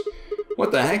advised.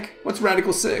 What the heck? What's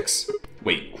Radical 6?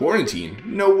 Wait, quarantine?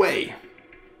 No way.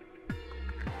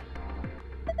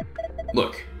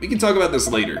 Look, we can talk about this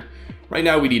later. Right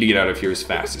now we need to get out of here as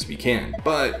fast as we can,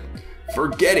 but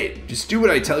forget it. Just do what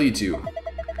I tell you to.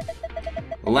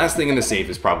 The last thing in the safe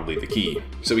is probably the key.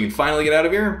 So we can finally get out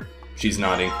of here? She's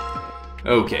nodding.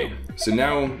 Okay, so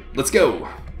now let's go.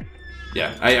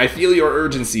 Yeah, I feel your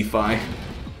urgency, Phi.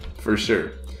 For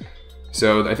sure.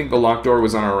 So I think the locked door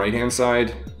was on our right-hand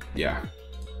side. Yeah.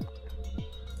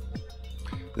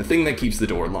 The thing that keeps the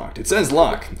door locked. It says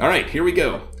lock. Alright, here we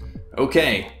go.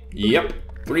 Okay. Yep.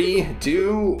 3,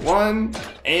 2, 1,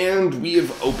 and we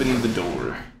have opened the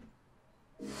door.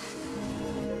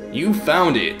 You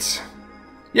found it.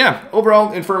 Yeah,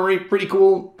 overall, infirmary, pretty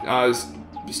cool.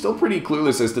 Still pretty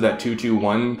clueless as to that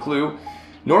 221 clue.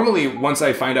 Normally, once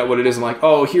I find out what it is, I'm like,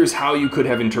 oh, here's how you could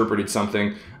have interpreted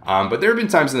something. But there have been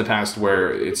times in the past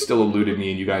where it still eluded me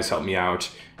and you guys helped me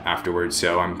out afterwards,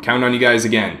 so I'm counting on you guys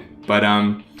again. But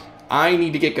I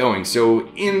need to get going, so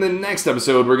in the next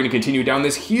episode, we're going to continue down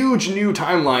this huge new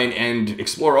timeline and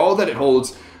explore all that it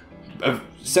holds,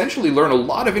 essentially learn a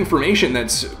lot of information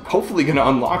that's hopefully going to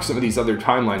unlock some of these other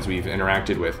timelines we've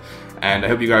interacted with. And I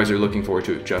hope you guys are looking forward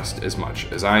to it just as much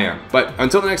as I am. But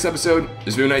until the next episode,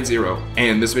 this is Moon Knight Zero,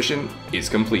 and this mission is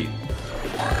complete.